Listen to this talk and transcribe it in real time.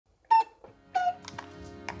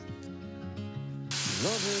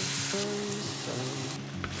Love at first sight,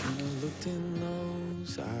 when I looked in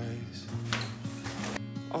those eyes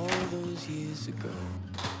all those years ago.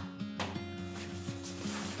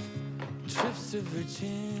 Trips to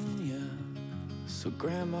Virginia, so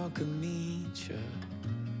Grandma could meet ya,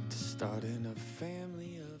 to starting a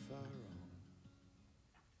family of our own.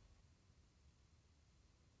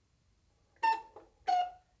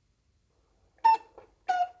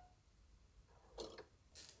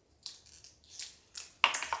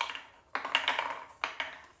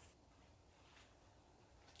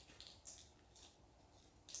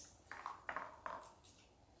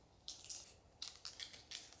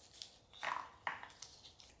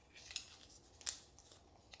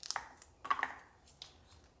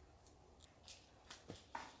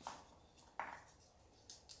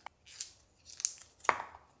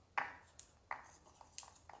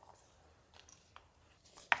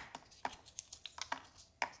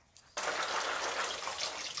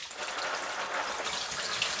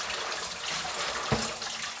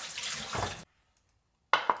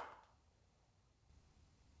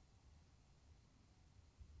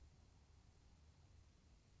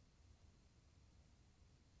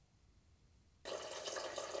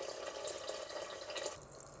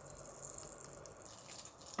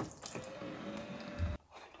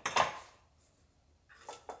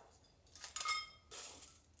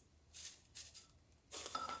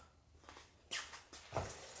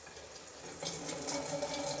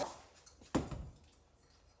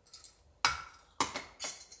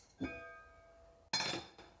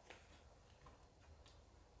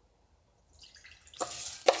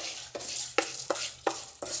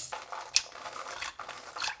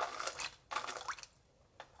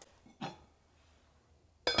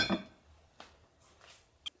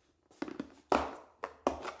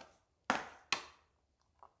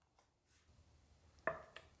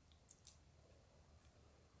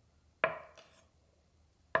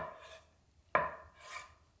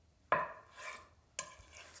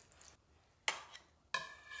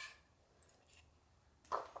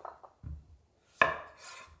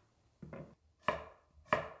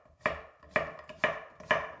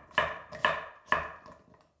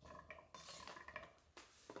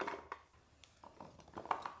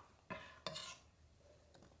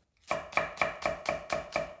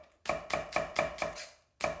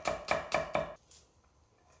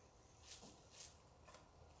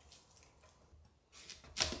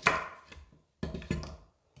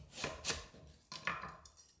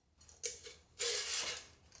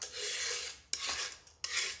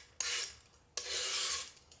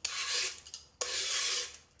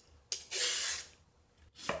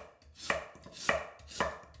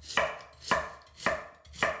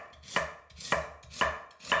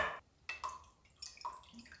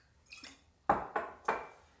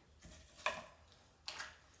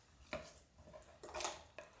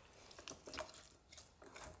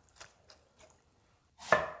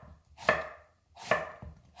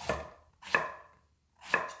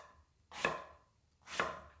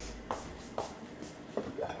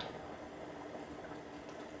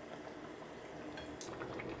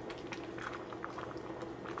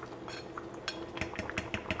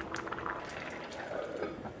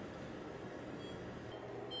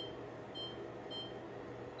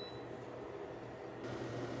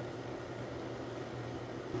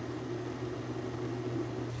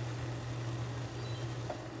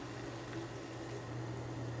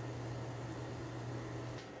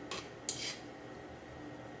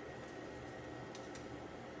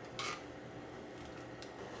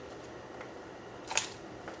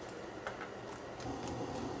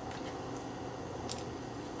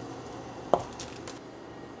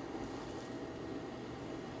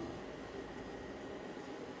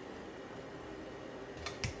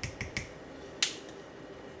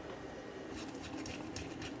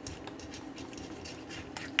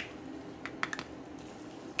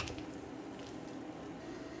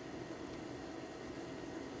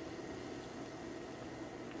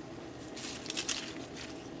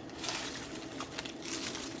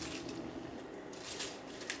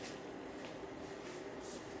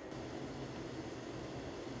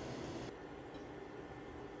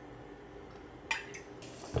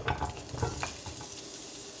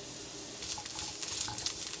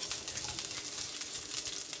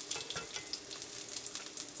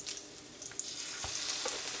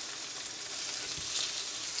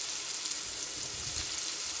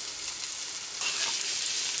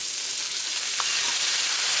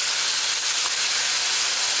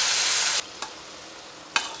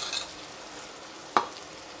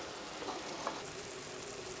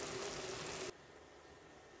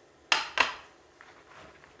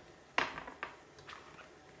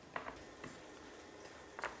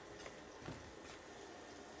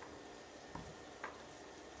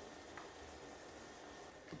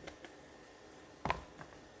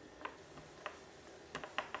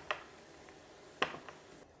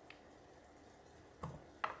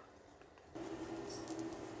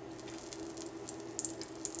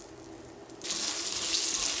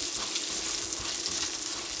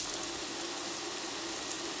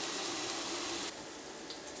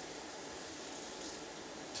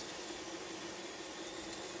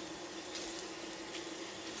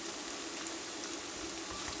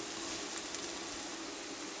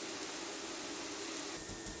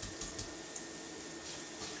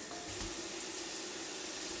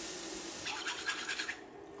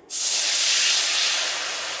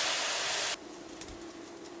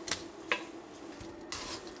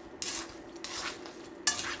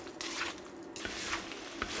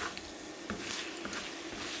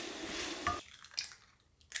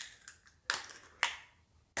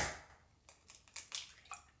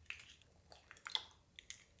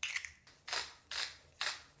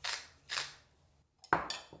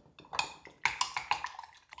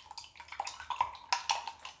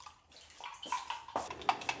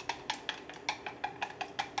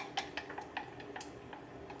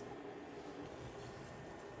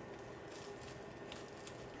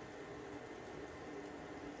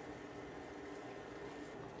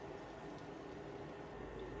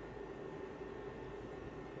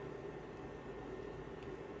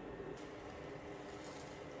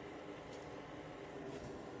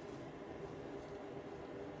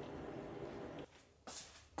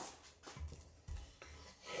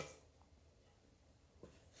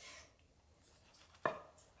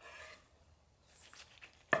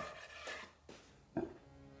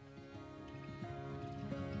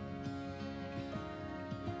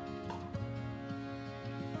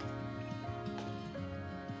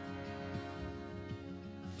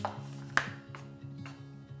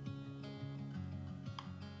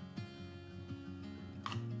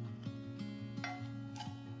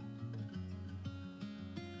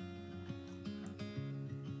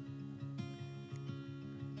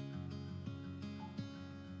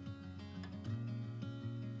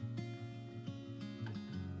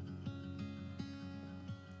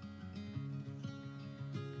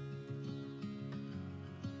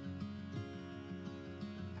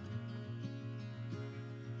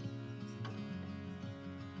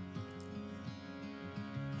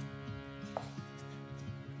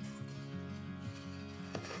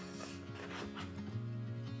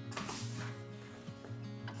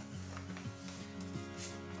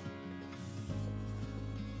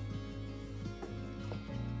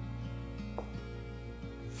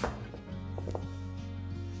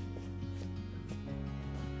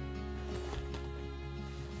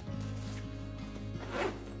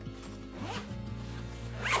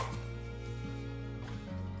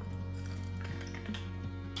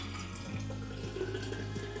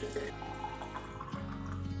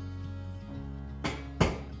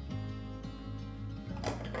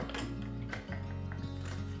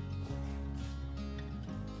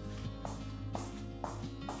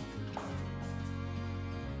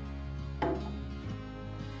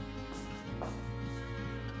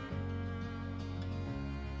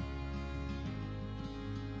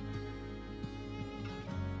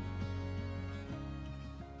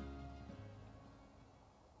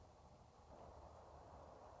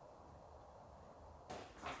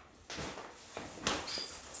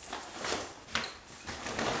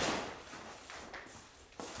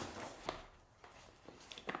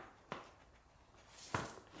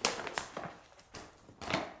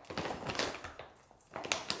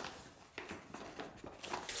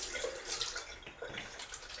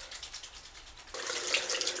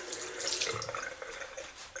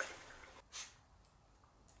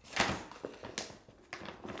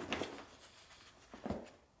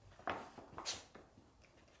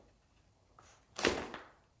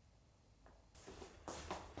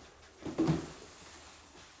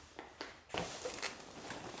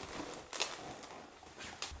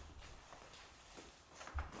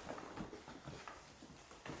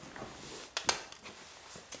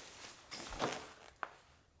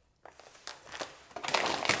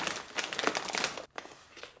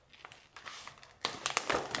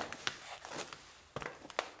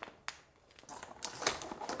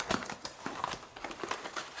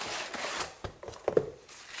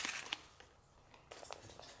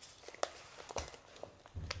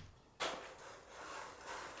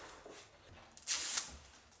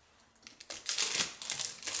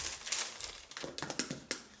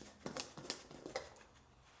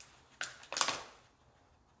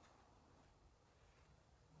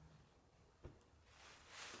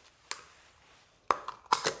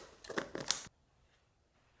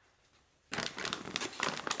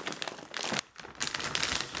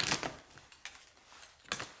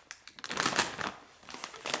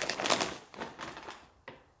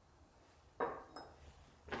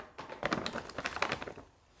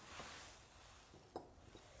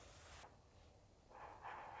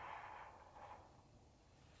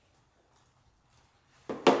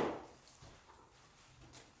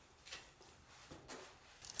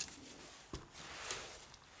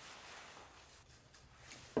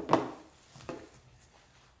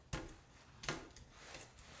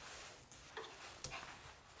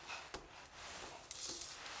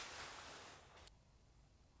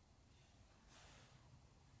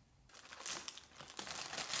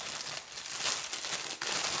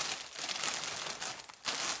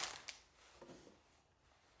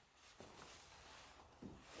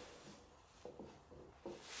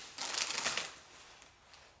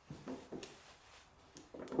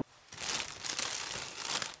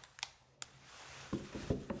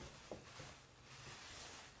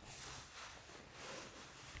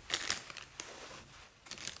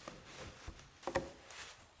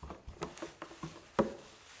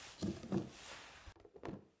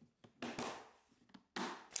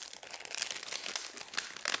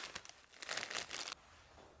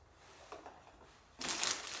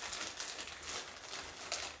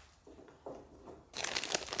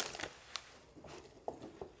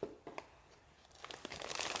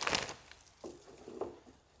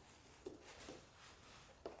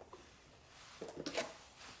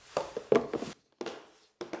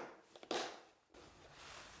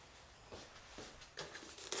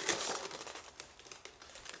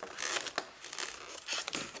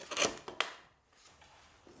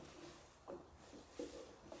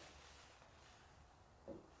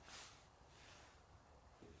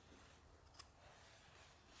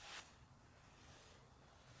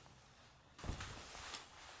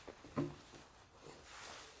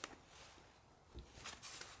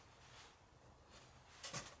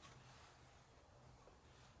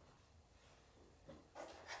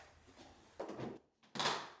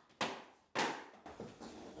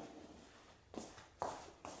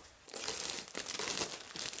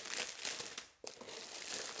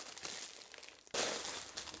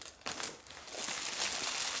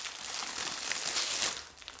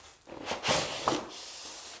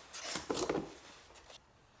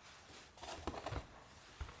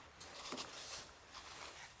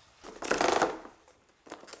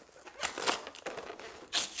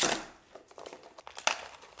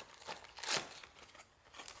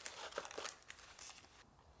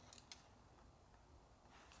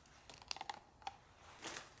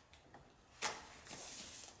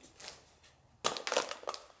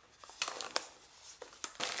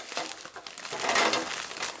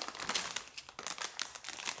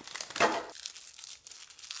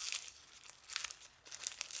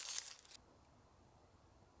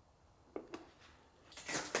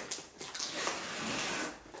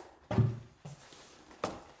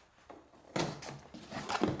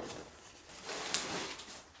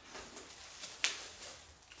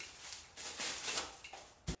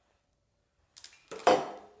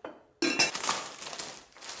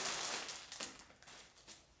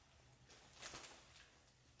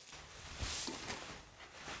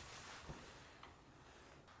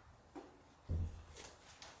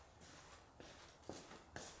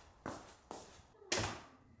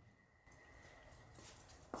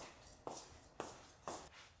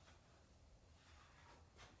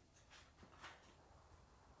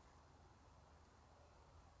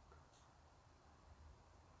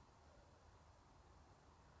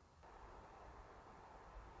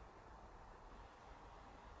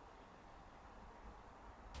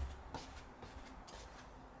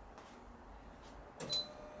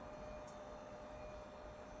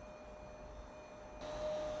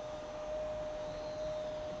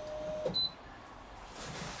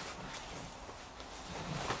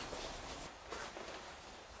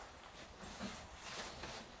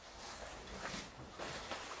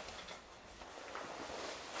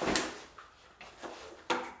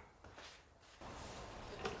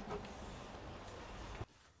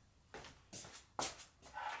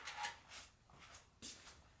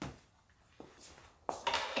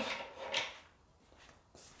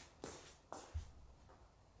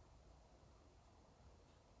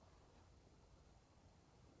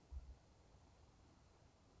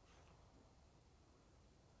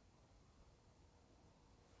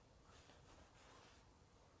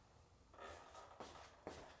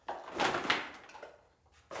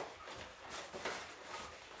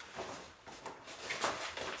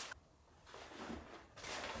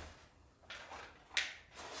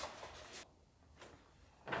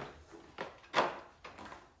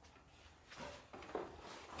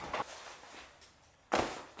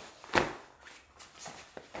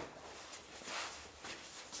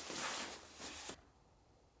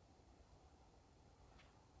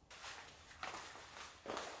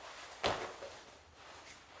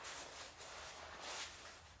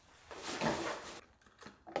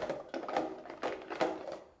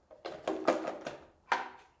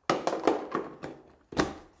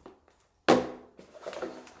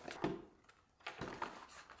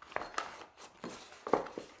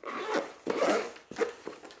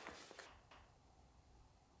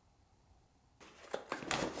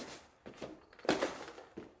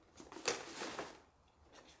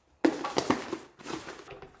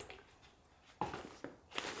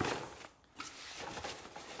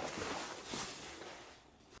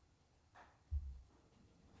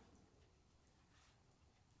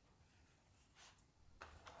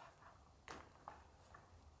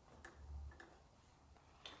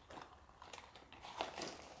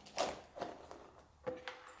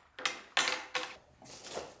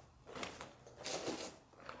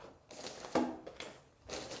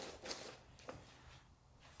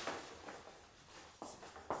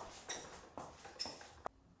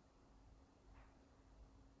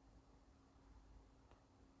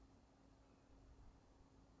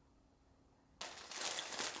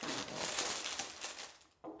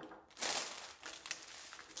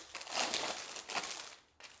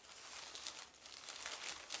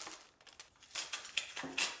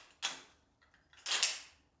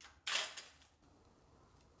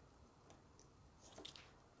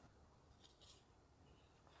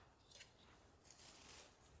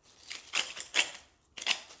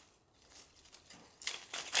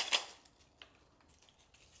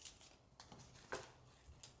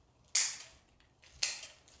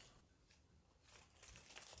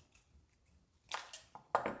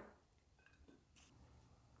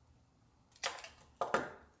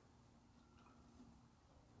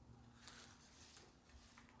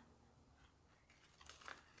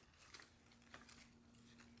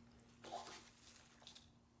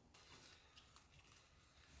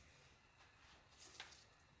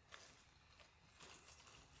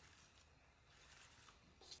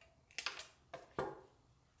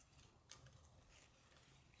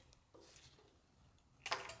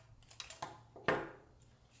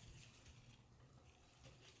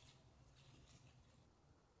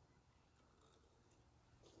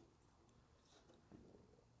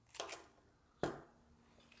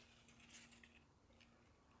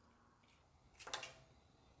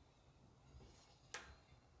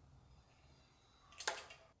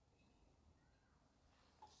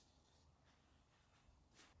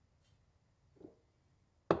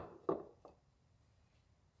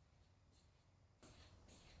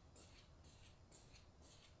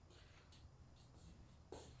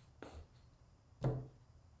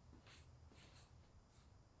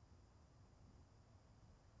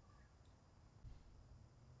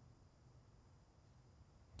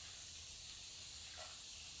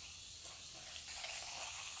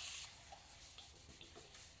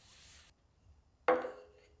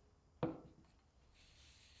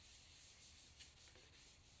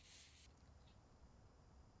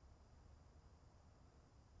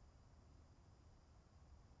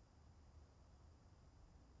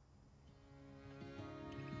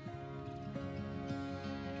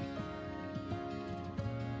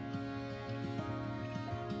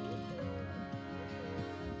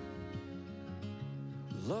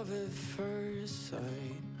 Love at first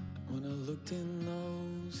sight, when I looked in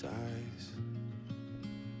those eyes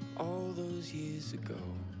all those years ago.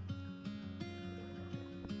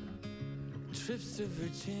 Trips to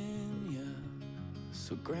Virginia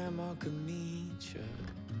so Grandma could meet ya,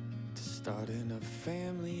 to starting a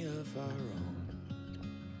family of our own.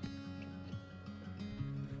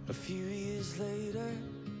 A few years later,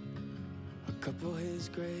 a couple hairs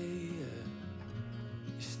grayer,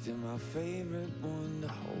 you're still my favorite one to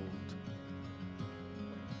hold.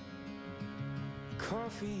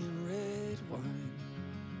 Coffee and red wine,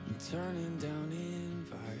 and turning down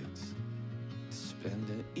invites to spend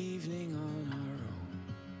an evening on our own.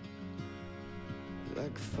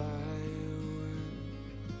 Like a firework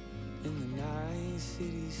in the night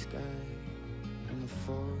city sky on the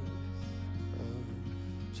 4th of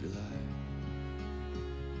July.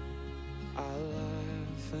 I'll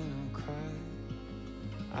laugh and I'll cry,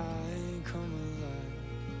 I come alive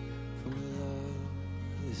from a love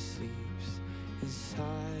that sleeps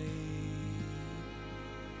inside.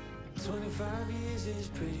 25 years is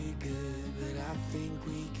pretty good, but I think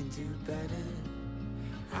we can do better.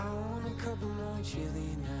 I want a couple more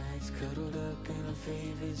chilly nights, cuddled up in our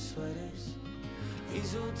favorite sweaters.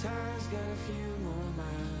 These old tires got a few more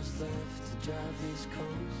miles left to drive this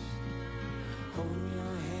coast. Holding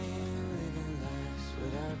your hand, living life's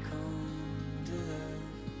what I come to love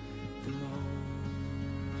the most.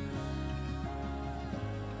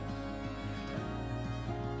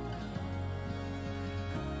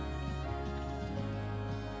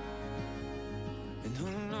 And who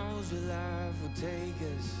knows where life will take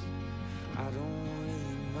us, I don't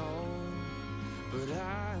really know. But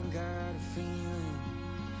I got a feeling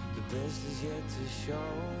the best is yet to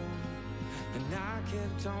show. And I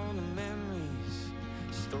kept all the memories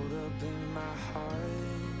stored up in my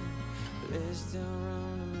heart. But there's still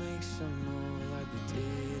room to make some more like we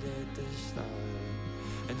did at the start.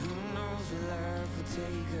 And who knows where life will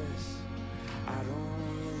take us, I don't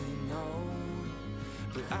really know.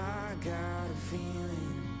 But I got a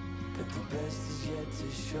feeling that the best is yet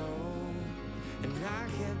to show. And I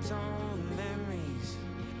kept all the memories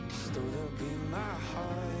stored up in my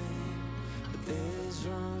heart. But there's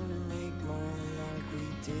room to make more like we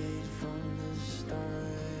did from the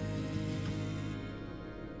start.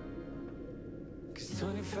 'Cause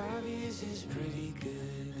 25 years is pretty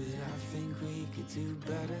good, but I think we could do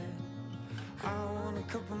better. I want a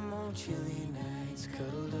couple more chilly nights,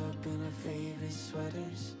 cuddled up in our favorite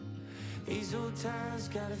sweaters. These old tires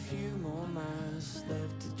got a few more miles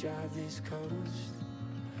left to drive this coast.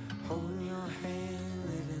 Holding your hand,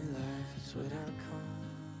 living life is what I call